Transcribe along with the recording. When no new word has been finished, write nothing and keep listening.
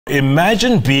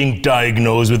Imagine being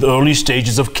diagnosed with early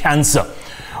stages of cancer,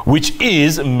 which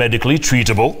is medically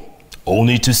treatable,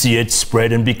 only to see it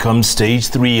spread and become stage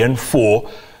 3 and 4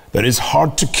 that is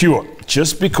hard to cure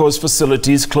just because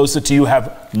facilities closer to you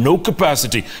have no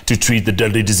capacity to treat the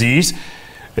deadly disease.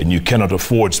 And you cannot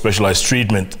afford specialized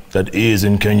treatment that is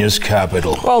in Kenya's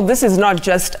capital. Well, this is not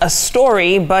just a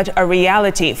story, but a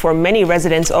reality for many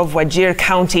residents of Wajir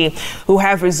County who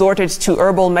have resorted to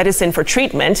herbal medicine for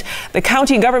treatment. The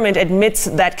county government admits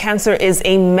that cancer is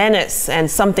a menace and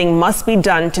something must be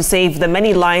done to save the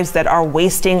many lives that are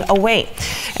wasting away.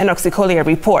 Enock Sikolia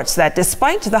reports that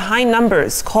despite the high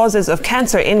numbers, causes of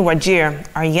cancer in Wajir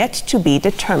are yet to be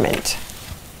determined.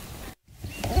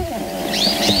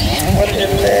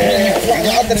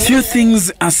 Few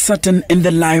things are certain in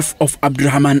the life of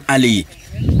Abdurrahman Ali.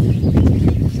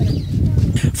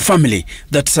 Family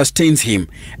that sustains him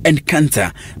and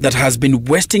cancer that has been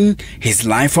wasting his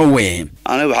life away.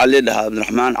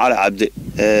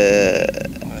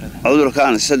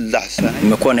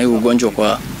 Nimekuwa na hii ugonjwa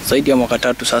kwa zaidi ya mwaka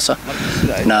 3 sasa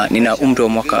na nina umri wa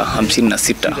mwaka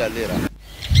 56.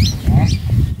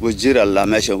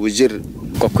 Wajir.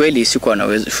 Kwa kweli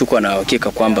sikuwa na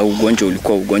hakika kwamba ugonjwa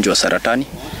ulikuwa ugonjwa wa saratani.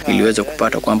 Niliweza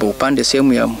kupata kwamba upande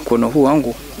sehemu ya mkono huu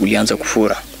wangu ulianza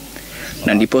kufura.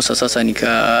 Na ndipo sasa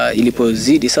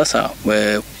ilipozidi sasa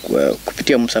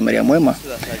kupitia msamaria mwema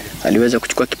waliweza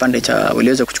kuchukua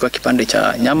kipande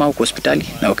cha nyama huko hospitali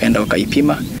na wakaenda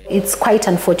wakaipima. It's quite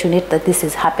unfortunate that this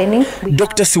is happening.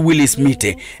 Dr. Willis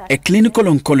Mite, a clinical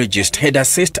oncologist, had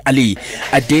assessed Ali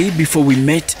a day before we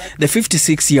met the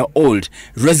 56-year-old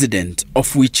resident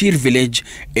of Wajir village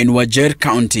in Wajir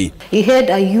County. He had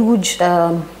a huge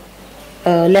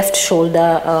left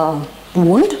shoulder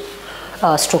wound,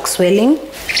 stroke swelling.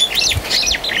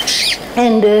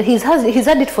 And he's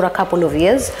had it for a couple of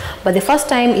years, but the first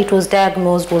time it was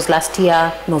diagnosed was last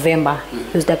year, November.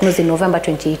 It was diagnosed in November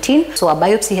 2018. So a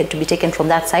biopsy had to be taken from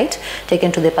that site,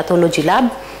 taken to the pathology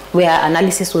lab, where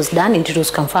analysis was done, and it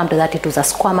was confirmed that it was a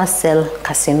squamous cell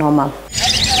carcinoma.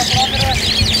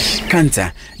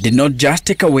 Cancer did not just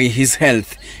take away his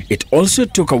health, it also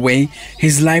took away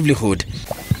his livelihood.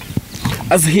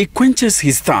 As he quenches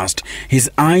his thirst, his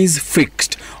eyes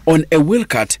fixed on a wheel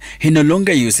cut he no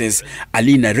longer uses,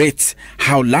 Ali narrates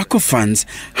how lack of funds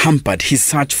hampered his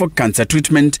search for cancer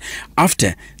treatment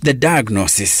after the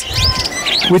diagnosis.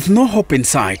 With no hope in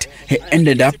sight, he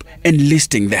ended up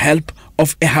enlisting the help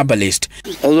of a herbalist.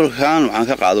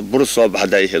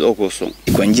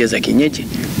 Kwa njia za kienyeji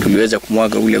tuliweza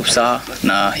kumwaga ule usaha,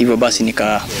 na hivyo basi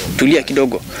nikatulia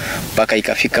kidogo mpaka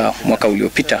ikafika mwaka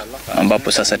uliopita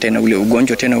ambapo sasa tena ule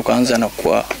ugonjwa tena ukaanza na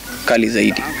kuwa kali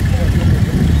zaidi.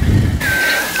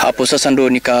 Hapo sasa ndo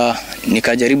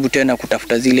nikajaribu tena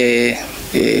kutafuta zile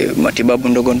matibabu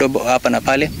ndogo hapa na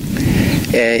pale.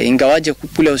 Ingawaje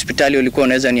kule hospitali walikuwa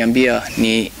wanaweza niambia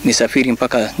nisafiri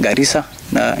mpaka Garissa,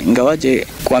 na ingawaje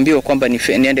kuambiwa kwamba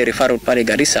niende referral pale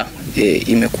Garissa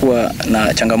imekuwa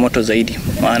na changamoto zaidi,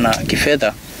 maana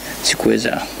kifedha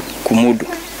sikuweza kumudu.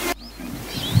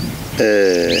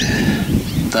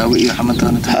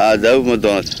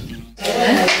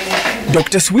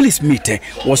 Dr. Willis Mite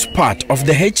was part of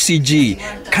the HCG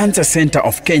Cancer Center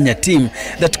of Kenya team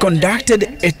that conducted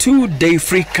a 2-day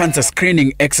free cancer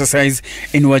screening exercise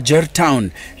in Wajir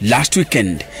town last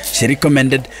weekend. She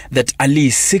recommended that Ali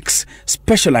seeks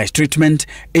specialized treatment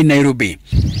in Nairobi.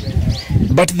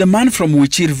 But the man from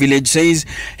Wajir village says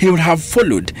he would have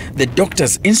followed the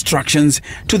doctor's instructions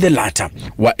to the latter,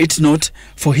 were it not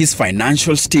for his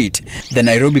financial state. The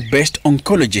Nairobi-based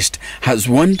oncologist has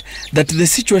warned that the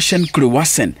situation could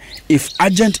worsen if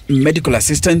urgent medical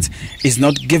assistance is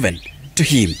not given to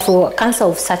him. For cancer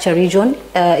of such a region,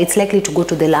 it's likely to go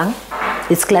to the lung,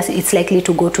 it's likely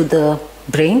to go to the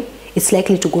brain, it's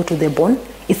likely to go to the bone,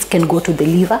 it can go to the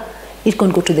liver, it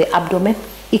can go to the abdomen,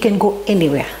 it can go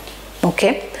anywhere.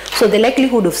 Okay, so the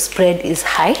likelihood of spread is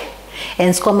high,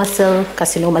 and squamous cell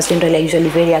carcinomas generally are usually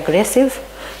very aggressive.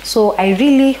 So I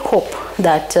really hope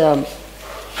that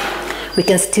we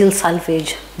can still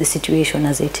salvage the situation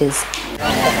as it is.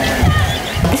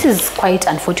 This is quite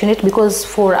unfortunate because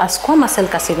for a squamous cell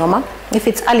carcinoma, if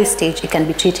it's early stage, it can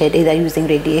be treated either using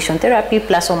radiation therapy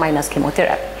plus or minus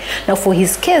chemotherapy. Now for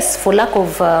his case, for lack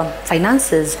of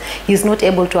finances, he's not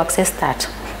able to access that.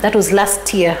 That was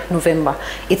last year, November.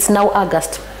 It's now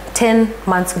August, 10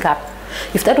 months gap.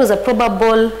 If that was a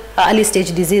probable early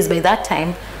stage disease by that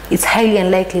time, it's highly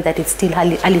unlikely that it's still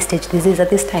early stage disease at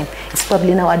this time. It's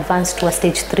probably now advanced to a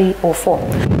stage 3 or 4.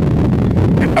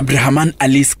 Abdurrahman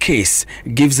Ali's case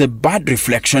gives a bad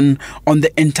reflection on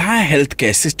the entire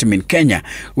healthcare system in Kenya,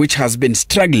 which has been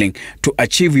struggling to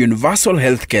achieve universal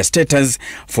healthcare status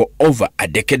for over a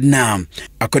decade now.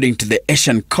 According to the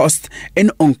Asian Cost in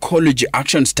Oncology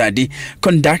Action Study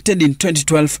conducted in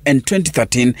 2012 and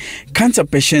 2013, cancer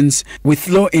patients with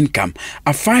low income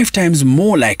are 5 times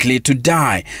more likely to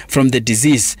die from the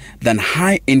disease than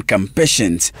high-income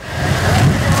patients.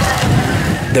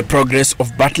 The progress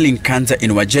of battling cancer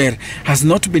in Wajir has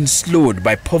not been slowed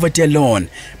by poverty alone,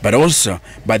 but also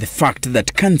by the fact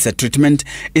that cancer treatment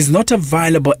is not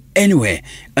available anywhere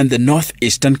in the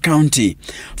northeastern county.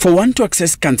 For one to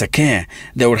access cancer care,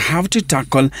 they would have to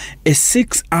tackle a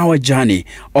 6-hour journey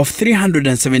of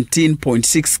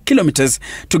 317.6 kilometers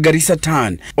to Garissa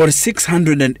town, or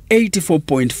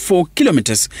 684.4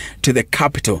 kilometers to the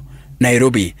capital,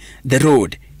 Nairobi. The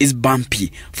road is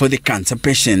bumpy for the cancer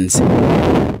patients.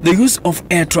 The use of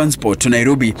air transport to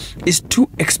Nairobi is too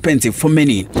expensive for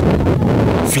many.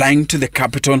 Flying to the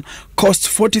capital costs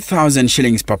 40,000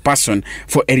 shillings per person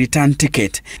for a return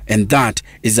ticket, and that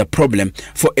is a problem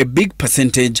for a big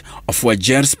percentage of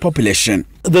Wajir's population.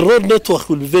 The road network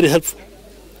will be very helpful,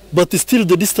 but still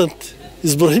the distance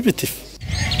is prohibitive.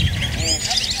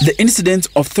 The incidence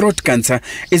of throat cancer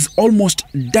is almost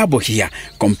double here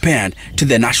compared to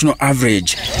the national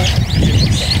average.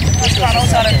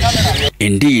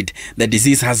 Indeed, the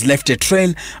disease has left a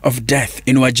trail of death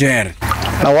in Wajir.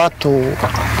 Na watu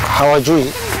hawajui,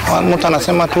 mtu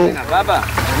anasema tu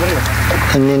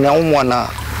ninaumwa na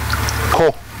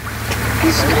koo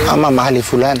ama mahali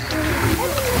fulani,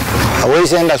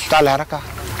 hawezi enda hospitali haraka.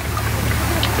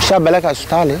 Shabeleka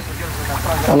hospitali,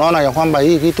 unaona ya kwamba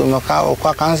hii kitu imekaa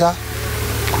kwa kansa,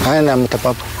 haina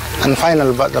matibabu, and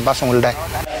finally the person will die.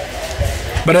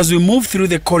 But as we move through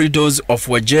the corridors of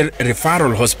Wajir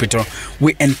Referral Hospital,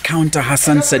 we encounter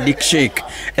Hassan Sadiq Sheikh,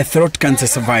 a throat cancer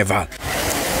survivor.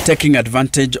 Taking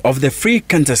advantage of the free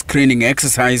cancer screening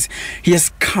exercise, he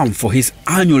has come for his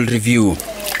annual review.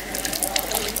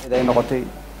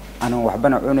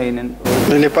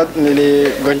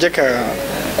 Niligonjeka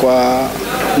kwa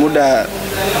muda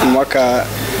mwaka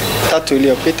 3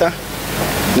 iliyopita.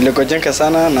 Niligonjeka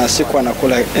sana na sikuwa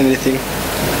nakula anything.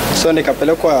 So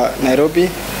nikapelekwa Nairobi,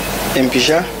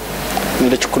 Mpisha,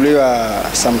 nilichukuliwa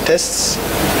some tests.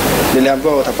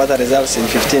 Niliambiwa utapata results in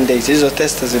 15 days. Hizo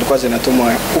tests zilikuwa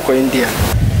zinatumwa huko India.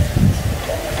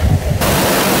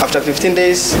 After 15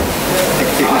 days,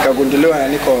 nikagunduliwa na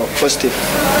niko positive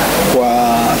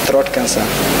kwa throat cancer.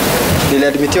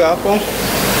 Niliadmitiwa hapo,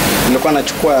 nilikuwa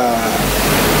nachukua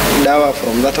dawa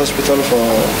from that hospital for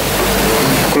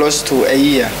close to a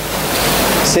year.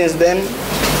 Since then,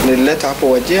 nilileta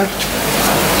hapo Wajir.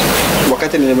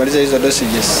 Wakati nilimaliza hizo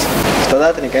dosages, after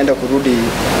that nikaenda kurudi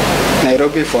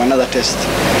Nairobi for another test.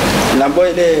 Lambo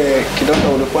ile kidonda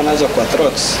ulikuwa nazo kwa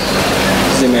throats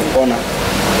zimepona.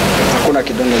 Hakuna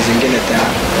kidonda zingine tena.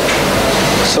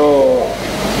 So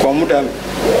kwa muda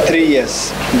 3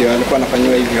 years ndio alikuwa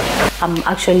anafanywa hivyo. I'm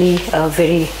actually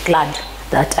very glad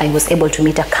that I was able to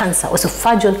meet a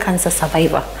esophageal cancer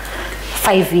survivor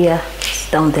 5 years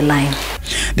down the line.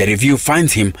 The review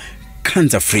finds him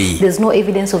cancer-free. There's no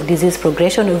evidence of disease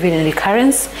progression or even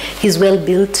recurrence. He's well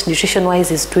built, nutrition-wise,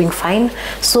 he's doing fine.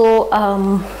 So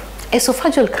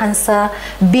esophageal cancer,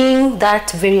 being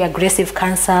that very aggressive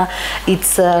cancer,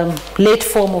 it's a late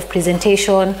form of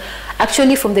presentation.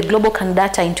 Actually, from the global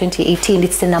data in 2018,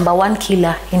 it's the #1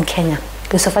 killer in Kenya.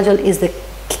 Esophageal is the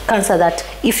cancer that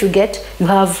if you get, you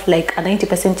have like a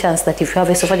 90% chance that if you have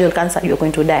esophageal cancer, you're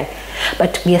going to die.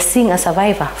 But we are seeing a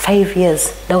survivor 5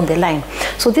 years down the line.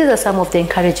 So these are some of the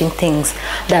encouraging things,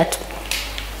 that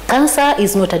cancer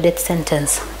is not a death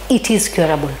sentence. It is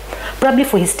curable. Probably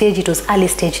for his stage, it was early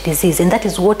stage disease, and that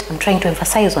is what I'm trying to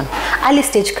emphasize on. Early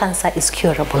stage cancer is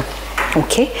curable.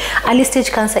 Okay, early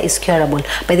stage cancer is curable.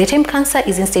 By the time cancer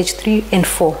is in stage 3 and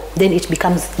 4, then it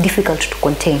becomes difficult to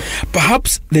contain.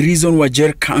 Perhaps the reason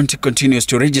Wajir County continues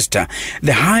to register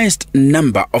the highest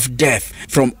number of deaths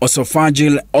from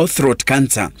esophageal or throat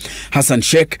cancer. Hassan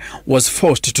Sheikh was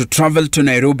forced to travel to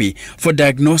Nairobi for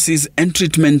diagnosis and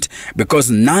treatment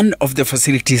because none of the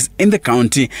facilities in the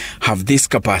county have this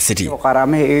capacity.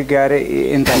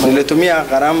 Nilitumia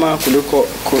gharama kuliko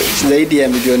zaidi ya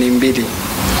milioni 2.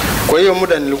 Kwa hiyo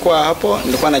muda nilikuwa hapo,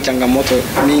 nilikuwa na changamoto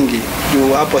mingi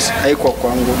juu hapo haikuwa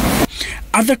kwangu.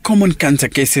 Other common cancer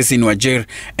cases in Wajir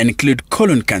include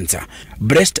colon cancer,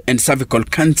 breast and cervical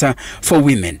cancer for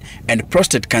women, and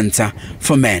prostate cancer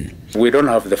for men. We don't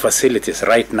have the facilities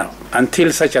right now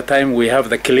until such a time we have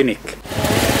the clinic.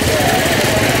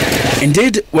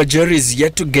 Indeed, Wajir is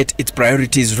yet to get its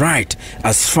priorities right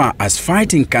as far as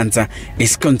fighting cancer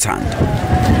is concerned.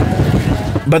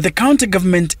 But the county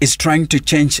government is trying to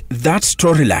change that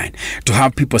storyline to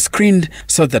have people screened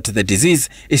so that the disease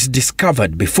is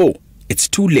discovered before it's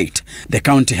too late. The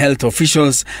county health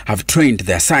officials have trained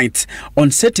their sites on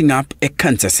setting up a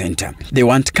cancer center. They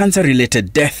want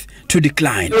cancer-related death to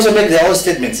decline. Also make their own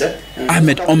statements, sir.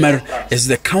 Ahmed Omar is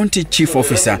the county chief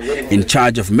officer in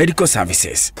charge of medical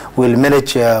services. We'll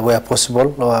manage where possible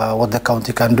what the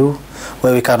county can do.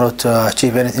 Where we cannot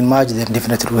achieve anything much, then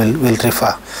definitely we'll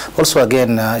refer. Also,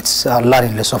 again, it's a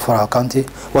learning lesson for our county.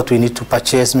 What we need to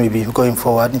purchase maybe going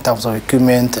forward in terms of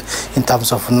equipment, in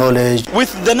terms of knowledge.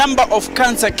 With the number of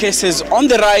cancer cases on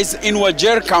the rise in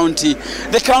Wajir County,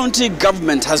 the county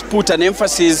government has put an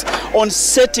emphasis on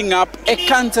setting up a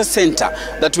cancer center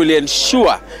that will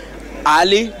ensure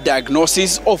early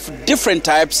diagnosis of different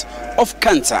types of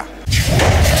cancer.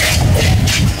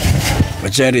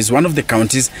 Wajir is one of the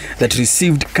counties that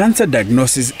received cancer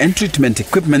diagnosis and treatment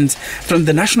equipment from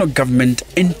the national government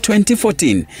in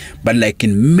 2014. But like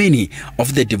in many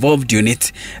of the devolved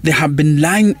units, they have been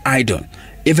lying idle,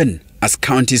 even as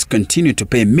counties continue to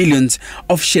pay millions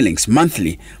of shillings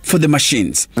monthly for the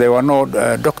machines. There were no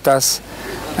doctors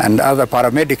and other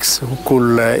paramedics who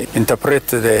could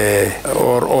interpret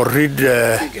or read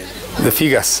the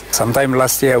figures. Sometime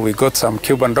last year we got some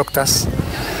Cuban doctors,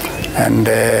 and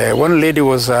one lady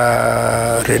was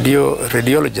a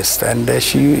radiologist, and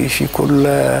she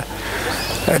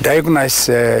could diagnose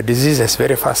diseases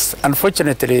very fast.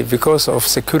 Unfortunately, because of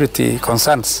security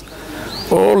concerns,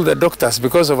 all the doctors,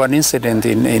 because of an incident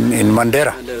in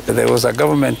Mandera, there was a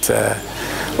government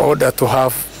order to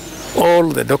have all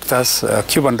the doctors,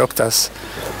 Cuban doctors,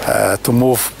 to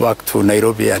move back to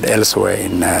Nairobi and elsewhere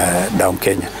in down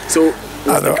Kenya. So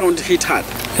was the county hit hard?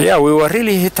 Yeah, we were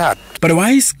really hit hard. But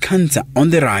why is cancer on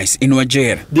the rise in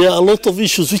Wajir? There are a lot of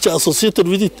issues which are associated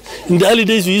with it. In the early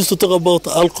days, we used to talk about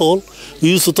alcohol, we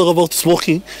used to talk about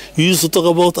smoking, we used to talk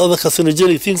about other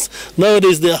carcinogenic things.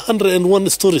 Nowadays, there are 101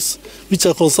 stories which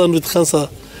are concerned with cancer,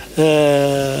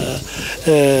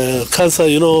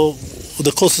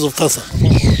 the causes of cancer.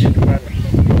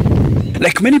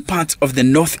 Like many parts of the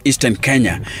northeastern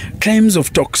Kenya, claims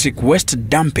of toxic waste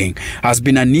dumping has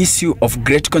been an issue of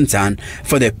great concern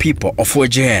for the people of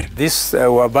Wajir. These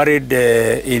were buried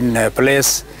in a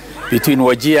place between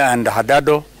Wajir and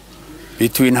Hadado,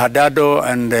 between Hadado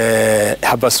and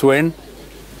Habaswein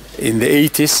in the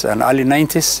 80s and early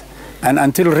 90s. And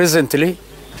until recently,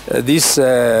 these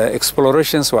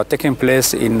explorations were taking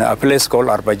place in a place called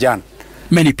Arbajan.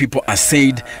 Many people are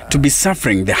said to be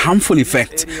suffering the harmful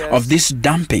effects of this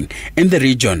dumping in the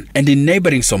region and in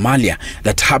neighboring Somalia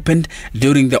that happened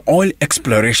during the oil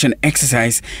exploration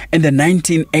exercise in the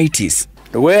 1980s.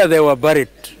 Where they were buried,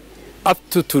 up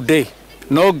to today,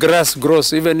 no grass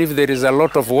grows. Even if there is a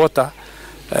lot of water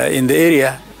in the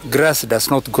area, grass does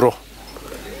not grow.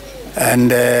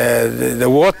 And the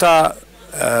water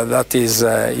that is,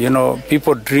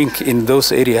 people drink in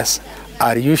those areas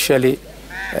are usually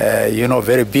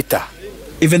very bitter.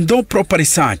 Even though proper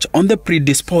research on the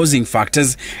predisposing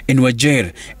factors in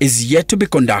Wajir is yet to be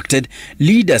conducted,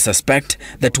 leaders suspect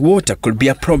that water could be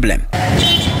a problem.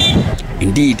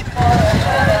 Indeed,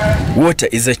 water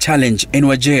is a challenge in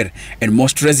Wajir, and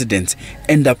most residents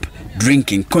end up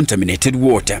drinking contaminated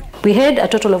water. We had a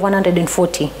total of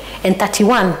 140, and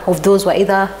 31 of those were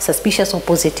either suspicious or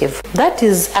positive. That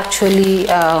is actually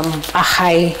a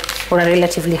high or a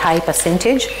relatively high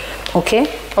percentage. Okay,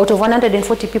 out of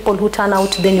 140 people who turn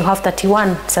out, then you have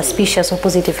 31 suspicious or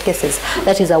positive cases.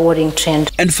 That is a worrying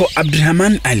trend. And for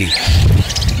Abdurrahman Ali,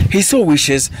 he so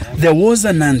wishes there was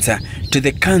an answer to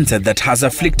the cancer that has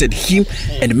afflicted him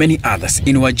and many others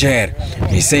in Wajir.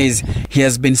 He says he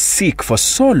has been sick for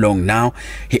so long now,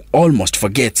 he almost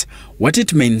forgets what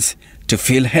it means to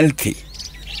feel healthy.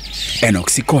 Enock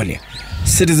Sikolia,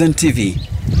 Citizen TV,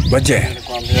 Wajir.